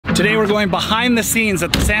Today we're going behind the scenes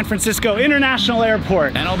at the San Francisco International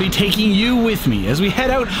Airport. And I'll be taking you with me as we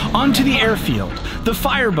head out onto the airfield, the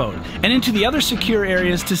fireboat, and into the other secure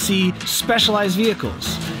areas to see specialized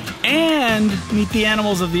vehicles and meet the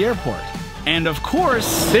animals of the airport. And of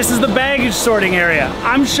course, this is the baggage sorting area.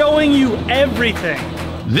 I'm showing you everything.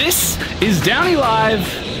 This is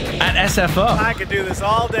DownieLive at SFO. I could do this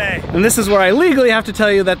all day. And this is where I legally have to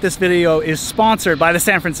tell you that this video is sponsored by the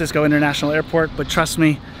San Francisco International Airport, but trust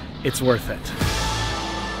me, it's worth it.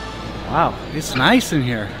 Wow, it's nice in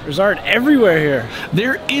here. There's art everywhere here.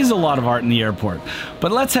 There is a lot of art in the airport,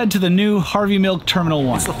 but let's head to the new Harvey Milk Terminal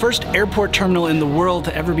 1. It's the first airport terminal in the world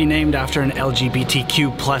to ever be named after an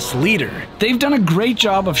LGBTQ+ leader. They've done a great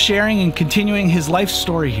job of sharing and continuing his life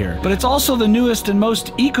story here, but it's also the newest and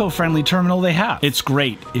most eco-friendly terminal they have. It's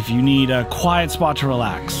great if you need a quiet spot to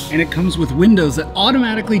relax. And it comes with windows that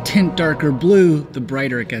automatically tint darker blue the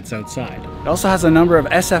brighter it gets outside. It also has a number of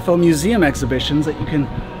SFO museum exhibitions that you can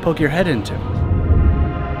poke your head into.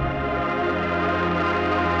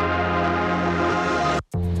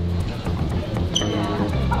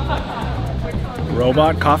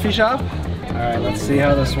 Robot coffee shop? All right, let's see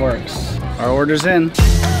how this works. Our order's in.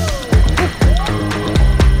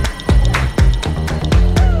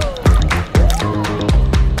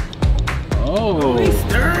 Oh. He's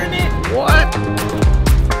stirring it. What?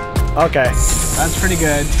 Okay, that's pretty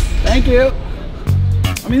good. Thank you.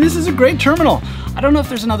 I mean, this is a great terminal. I don't know if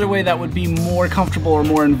there's another way that would be more comfortable or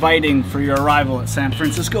more inviting for your arrival at San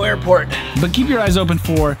Francisco Airport. But keep your eyes open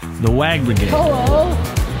for the WAG Brigade. Hello.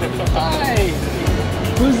 Hi.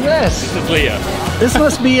 Who's this? This is Leah. This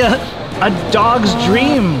must be a dog's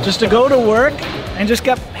dream, just to go to work and just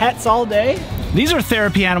get pets all day. These are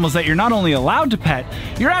therapy animals that you're not only allowed to pet,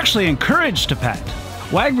 you're actually encouraged to pet.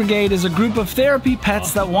 WAG Brigade is a group of therapy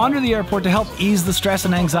pets that wander the airport to help ease the stress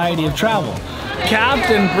and anxiety of travel.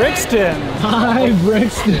 Captain Brixton. Hi,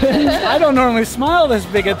 Brixton. I don't normally smile this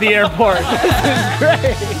big at the airport. This is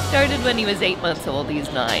great. He started when he was 8 months old.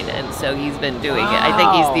 He's 9, and so he's been doing it. I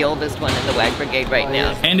think he's the oldest one in the WAG Brigade right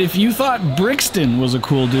now. And if you thought Brixton was a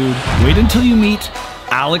cool dude, wait until you meet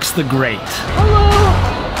Alex the Great. Hello.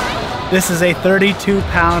 This is a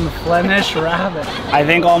 32-pound Flemish rabbit. I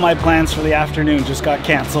think all my plans for the afternoon just got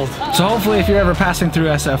canceled. So hopefully if you're ever passing through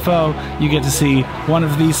SFO, you get to see one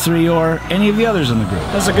of these 3 or any of the others in the group.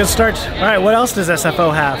 That's a good start. All right, what else does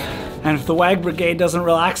SFO have? And if the WAG Brigade doesn't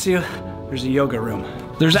relax you, there's a yoga room.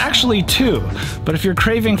 There's actually 2, but if you're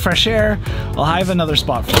craving fresh air, I'll have another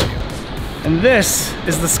spot for you. And this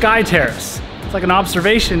is the Sky Terrace. It's like an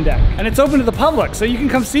observation deck. And it's open to the public, so you can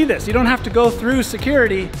come see this. You don't have to go through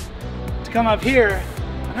security to come up here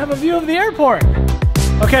and have a view of the airport.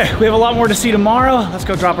 Okay, we have a lot more to see tomorrow. Let's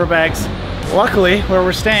go drop our bags. Luckily, where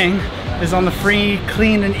we're staying is on the free,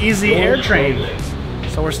 clean, and easy air train.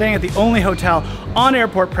 So we're staying at the only hotel on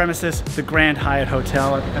airport premises, the Grand Hyatt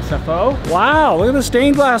Hotel at SFO. Wow, look at the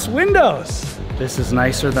stained glass windows. This is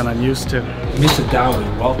nicer than I'm used to. Mr. Downey,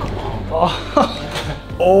 welcome home.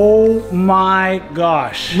 Oh my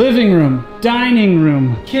gosh. Living room, dining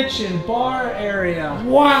room, kitchen, bar area.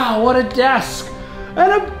 Wow, what a desk.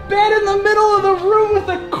 And a bed in the middle of the room with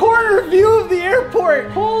a corner view of the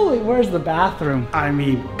airport. Holy, where's the bathroom? I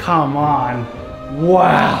mean, come on.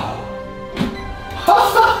 Wow.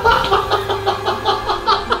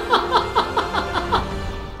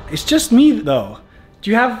 It's just me though.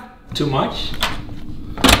 Do you have Too much?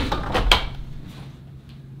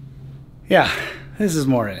 Yeah. This is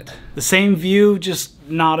more it. The same view, just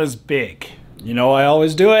not as big. You know I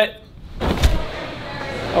always do it.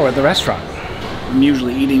 Oh, at the restaurant. I'm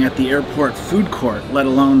usually eating at the airport food court, let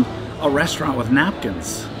alone a restaurant with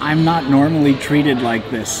napkins. I'm not normally treated like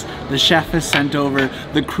this. The chef has sent over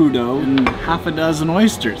the crudo and half a dozen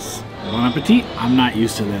oysters. Bon appetit. I'm not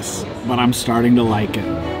used to this, but I'm starting to like it.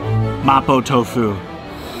 Mapo tofu.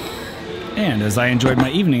 And as I enjoyed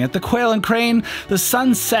my evening at the Quail and Crane, the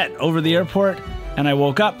sun set over the airport, and I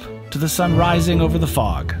woke up to the sun rising over the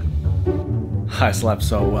fog. I slept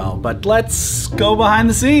so well, but let's go behind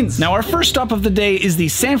the scenes. Now our first stop of the day is the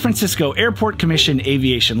San Francisco Airport Commission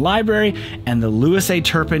Aviation Library and the Louis A.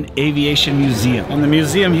 Turpin Aviation Museum. And the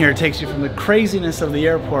museum here takes you from the craziness of the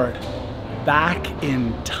airport back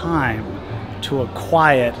in time to a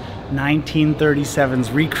quiet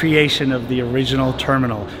 1937's recreation of the original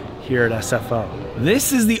terminal here at SFO.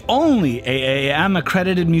 This is the only AAM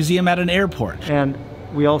accredited museum at an airport. And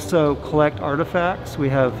we also collect artifacts. We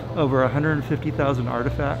have over 150,000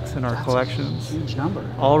 artifacts in our collections. Huge number.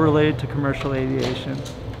 All related to commercial aviation.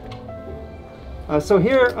 So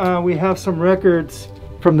here we have some records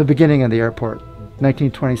from the beginning of the airport.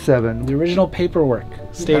 1927. The original paperwork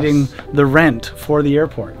stating the rent for the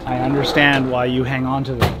airport. I understand why you hang on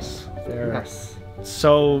to those. They're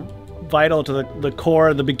so vital to the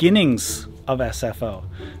core, the beginnings of SFO.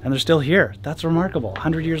 And they're still here. That's remarkable,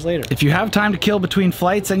 100 years later. If you have time to kill between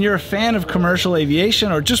flights and you're a fan of commercial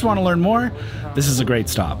aviation or just want to learn more, this is a great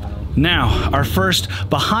stop. Now, our first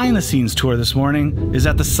behind-the-scenes tour this morning is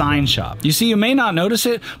at the sign shop. You see, you may not notice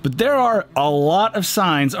it, but there are a lot of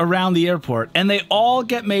signs around the airport, and they all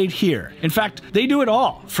get made here. In fact, they do it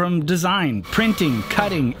all, from design, printing,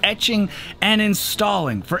 cutting, etching, and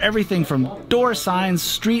installing, for everything from door signs,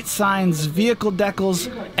 street signs, vehicle decals,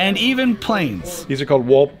 and even planes. These are called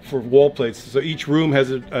wall plates. So each room has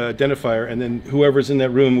an identifier, and then whoever's in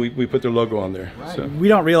that room, we put their logo on there. Right. So. We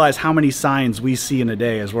don't realize how many signs we see in a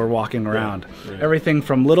day as we're walking around. Right. Everything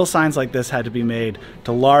from little signs like this had to be made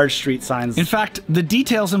to large street signs. In fact, the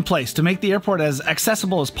details in place to make the airport as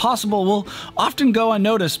accessible as possible will often go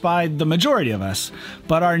unnoticed by the majority of us,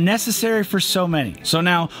 but are necessary for so many. So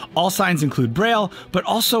now, all signs include Braille, but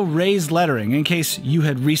also raised lettering in case you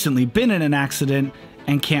had recently been in an accident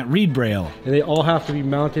and can't read Braille. And they all have to be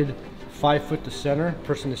mounted 5 foot to center.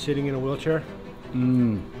 Person is sitting in a wheelchair.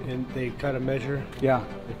 And they kind of measure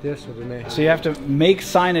like this. So you have to make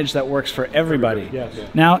signage that works for everybody. Yes.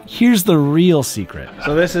 Now, here's the real secret.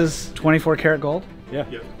 So this is 24 karat gold? Yeah.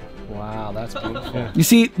 Wow, that's beautiful. Yeah. You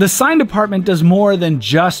see, the sign department does more than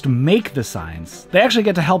just make the signs. They actually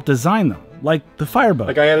get to help design them, like the fireboat.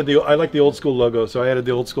 Like I like the old school logo, so I added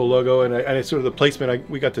the old school logo, and I sort of the placement,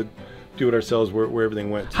 we got to do it ourselves where everything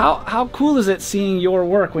went. How cool is it seeing your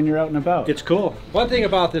work when you're out and about? It's cool. One thing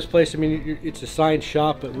about this place, I mean, it's a sign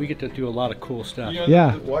shop, but we get to do a lot of cool stuff. You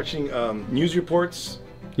know, watching news reports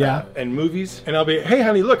and movies, and I'll be, hey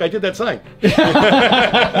honey, look, I did that sign.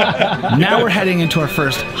 Now we're heading into our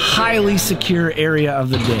first highly secure area of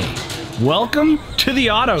the day. Welcome to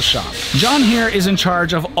the auto shop. John here is in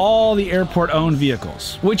charge of all the airport-owned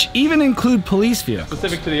vehicles, which even include police vehicles.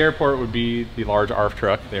 Specific to the airport would be the large ARF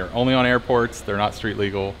truck. They're only on airports, they're not street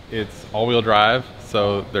legal. It's all-wheel drive,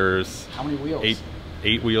 so there's how many wheels?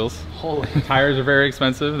 Eight wheels. Holy. Tires are very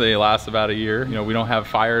expensive, they last about a year. You know, we don't have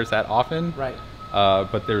fires that often, right?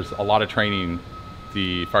 But there's a lot of training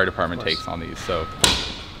the fire department takes on these, so.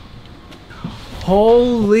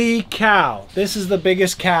 Holy cow, this is the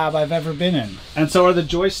biggest cab I've ever been in. And so are the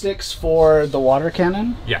joysticks for the water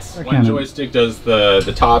cannon? Yes, one joystick does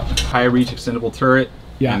the top high reach extendable turret,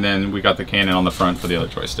 and then we got the cannon on the front for the other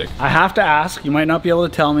joystick. I have to ask, you might not be able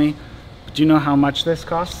to tell me, but do you know how much this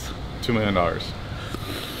costs? $2 million.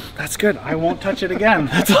 That's good, I won't touch it again.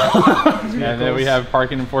 That's all. And then we have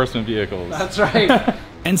parking enforcement vehicles. That's right.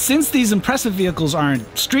 And since these impressive vehicles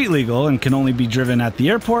aren't street legal and can only be driven at the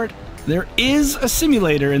airport, there is a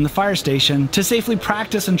simulator in the fire station to safely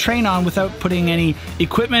practice and train on without putting any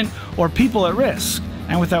equipment or people at risk,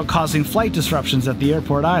 and without causing flight disruptions at the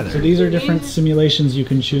airport either. So these are different simulations you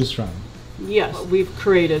can choose from. Yes, we've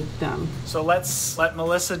created them. So let's let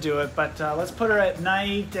Melissa do it, but let's put her at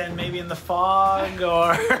night and maybe in the fog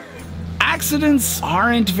or... Accidents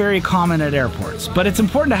aren't very common at airports, but it's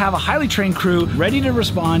important to have a highly trained crew ready to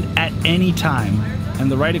respond at any time and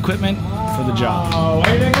the right equipment for the job. Oh,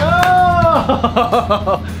 way to go!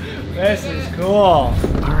 This is cool. All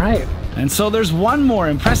right. And so there's one more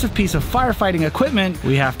impressive piece of firefighting equipment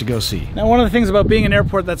we have to go see. Now, one of the things about being an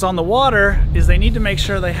airport that's on the water is they need to make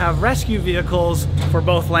sure they have rescue vehicles for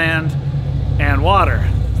both land and water.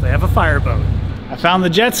 So they have a fireboat. I found the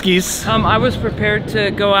jet skis. I was prepared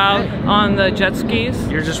to go out on the jet skis.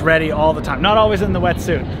 You're just ready all the time. Not always in the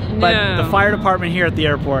wetsuit, but the fire department here at the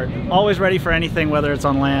airport, always ready for anything, whether it's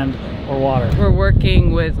on land or water. We're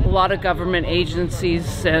working with a lot of government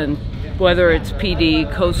agencies, and whether it's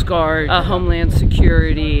PD, Coast Guard, Homeland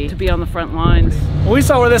Security, to be on the front lines. Well, we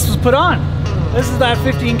saw where this was put on. This is that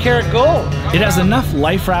 15 karat gold. It has enough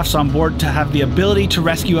life rafts on board to have the ability to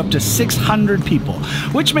rescue up to 600 people,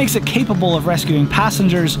 which makes it capable of rescuing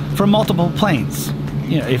passengers from multiple planes,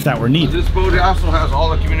 you know, if that were needed. This boat also has all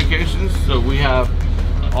the communications, so we have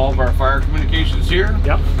all of our fire communications here,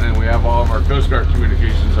 and we have all of our Coast Guard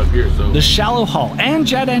communications up here. So the shallow hull and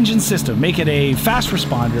jet engine system make it a fast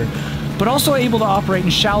responder, but also able to operate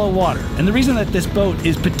in shallow water. And the reason that this boat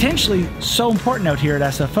is potentially so important out here at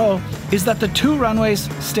SFO is that the 2 runways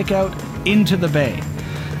stick out into the bay.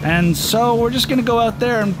 And so we're just gonna go out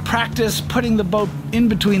there and practice putting the boat in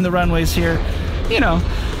between the runways here, you know,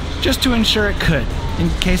 just to ensure it could, in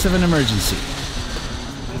case of an emergency.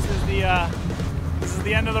 This is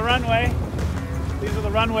the end of the runway. These are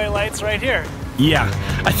the runway lights right here. Yeah,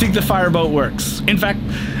 I think the fireboat works. In fact,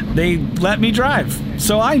 they let me drive,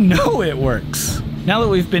 so I know it works. Now that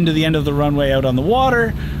we've been to the end of the runway out on the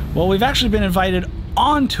water, well, we've actually been invited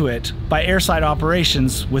onto it by airside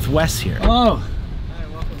operations with Wes here. Hello. Hi,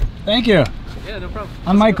 welcome. Thank you. Yeah, no problem.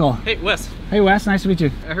 I'm Michael. Hey, Wes. Hey, Wes. Nice to meet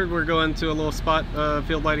you. I heard we're going to a little spot,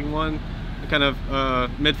 field lighting 1, kind of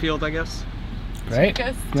midfield, I guess. Great. Take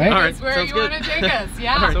us, Great. take All right, us where sounds you good. want to take us.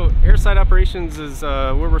 Yeah. So airside operations is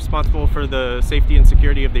we're responsible for the safety and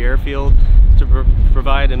security of the airfield to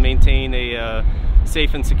provide and maintain a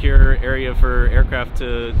safe and secure area for aircraft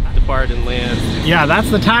to depart and land. Yeah,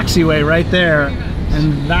 that's the taxiway right there,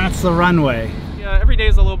 and that's the runway. Yeah, every day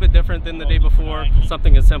is a little bit different than the day before.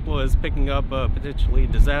 Something as simple as picking up a potentially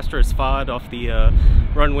disastrous FOD off the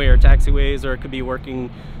runway or taxiways, or it could be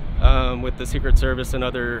working with the Secret Service and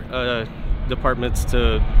other departments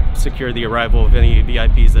to secure the arrival of any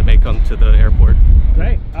VIPs that may come to the airport.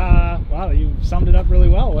 Great. Wow, you summed it up really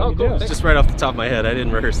well. What do you do? Just right off the top of my head, I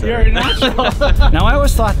didn't rehearse that. You're natural. Now, I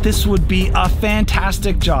always thought this would be a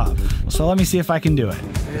fantastic job, so let me see if I can do it.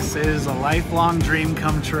 This is a lifelong dream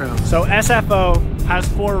come true. So SFO has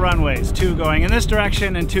 4 runways, 2 going in this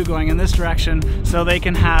direction and 2 going in this direction, so they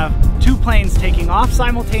can have 2 planes taking off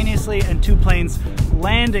simultaneously and 2 planes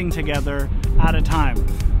landing together at a time.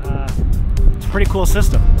 It's a pretty cool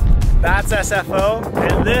system. That's SFO,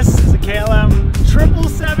 and this is a KLM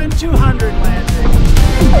 777-200 landing.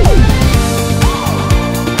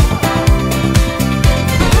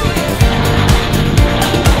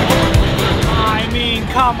 I mean,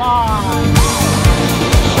 come on!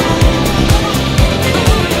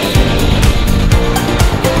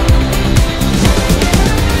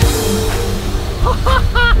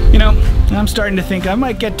 You know, I'm starting to think I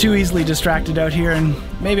might get too easily distracted out here, and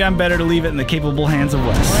maybe I'm better to leave it in the capable hands of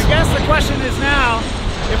Wes. Well, I guess the question is now,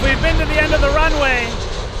 if we've been to the end of the runway,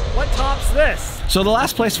 what tops this? So the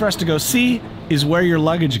last place for us to go see is where your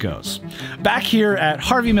luggage goes. Back here at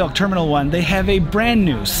Harvey Milk Terminal 1, they have a brand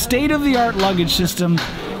new state-of-the-art luggage system,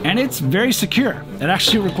 and it's very secure. It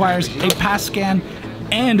actually requires a pass scan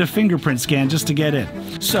and a fingerprint scan just to get in.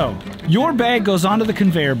 So your bag goes onto the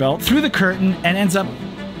conveyor belt, through the curtain, and ends up,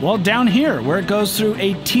 well, down here, where it goes through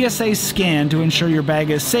a TSA scan to ensure your bag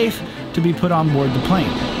is safe to be put on board the plane.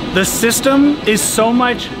 The system is so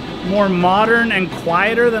much more modern and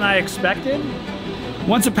quieter than I expected.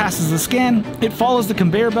 Once it passes the scan, it follows the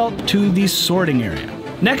conveyor belt to the sorting area.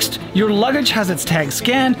 Next, your luggage has its tag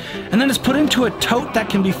scanned, and then it's put into a tote that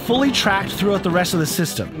can be fully tracked throughout the rest of the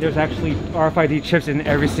system. There's actually RFID chips in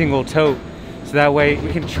every single tote, so that way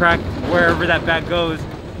we can track wherever that bag goes,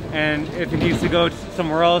 and if it needs to go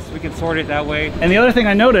somewhere else, we can sort it that way. And the other thing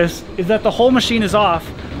I noticed is that the whole machine is off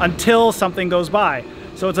until something goes by.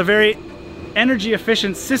 So it's a very energy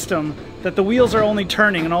efficient system that the wheels are only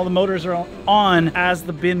turning and all the motors are on as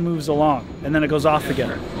the bin moves along, and then it goes off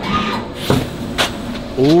again.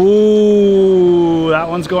 Ooh, that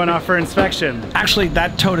one's going off for inspection. Actually,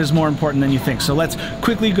 that tote is more important than you think, so let's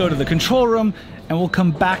quickly go to the control room and we'll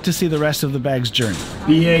come back to see the rest of the bag's journey.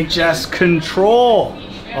 BHS control.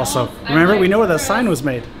 Also, remember, we know where the sign was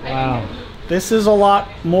made. Wow. This is a lot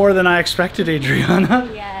more than I expected, Adriana.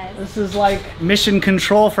 Yes. This is like mission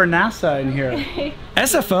control for NASA in here.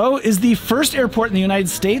 SFO is the first airport in the United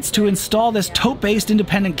States to install this tote-based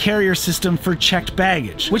independent carrier system for checked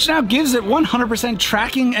baggage, which now gives it 100%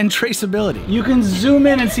 tracking and traceability. You can zoom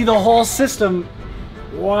in and see the whole system.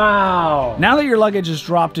 Wow. Now that your luggage is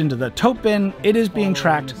dropped into the tote bin, it is being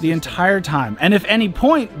tracked the entire time. And if any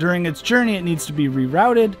point during its journey it needs to be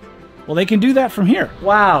rerouted, well, they can do that from here.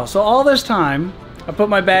 Wow, so all this time, I put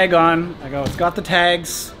my bag on, I go, it's got the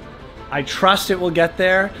tags, I trust it will get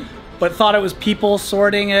there, but thought it was people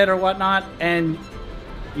sorting it or whatnot, and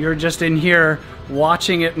you're just in here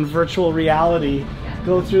watching it in virtual reality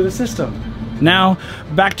go through the system. Now,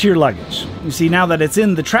 back to your luggage. You see, now that it's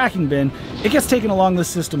in the tracking bin, it gets taken along the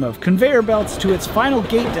system of conveyor belts to its final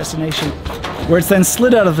gate destination, where it's then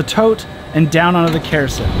slid out of the tote and down onto the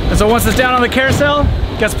carousel. And so once it's down on the carousel,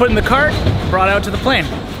 it gets put in the cart, brought out to the plane.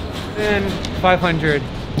 And 500.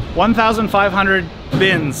 1,500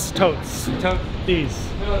 bins, totes. These.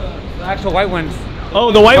 The actual white ones.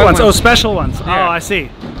 Oh, the white ones. Oh, special ones. Yeah. Oh, I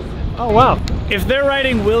see. Oh, wow. If they're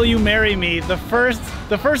writing, "Will you marry me?" the first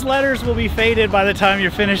letters will be faded by the time you're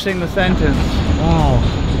finishing the sentence. Wow.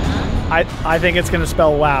 I think it's gonna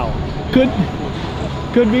spell wow.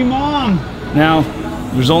 Could be mom. Now,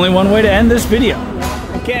 there's only one way to end this video.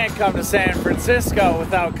 You can't come to San Francisco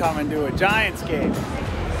without coming to a Giants game.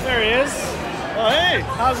 There he is. Oh, hey,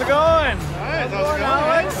 how's it going? How's it going,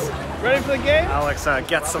 Alex? Ready for the game? Alex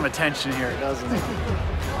gets some attention here, doesn't he?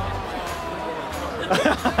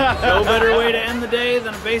 No better way to end the day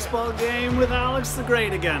than a baseball game with Alex the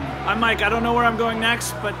Great again. I'm Mike. I don't know where I'm going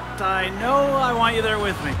next, but I know I want you there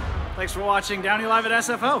with me. Thanks for watching DownieLive at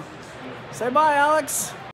SFO. Say bye, Alex.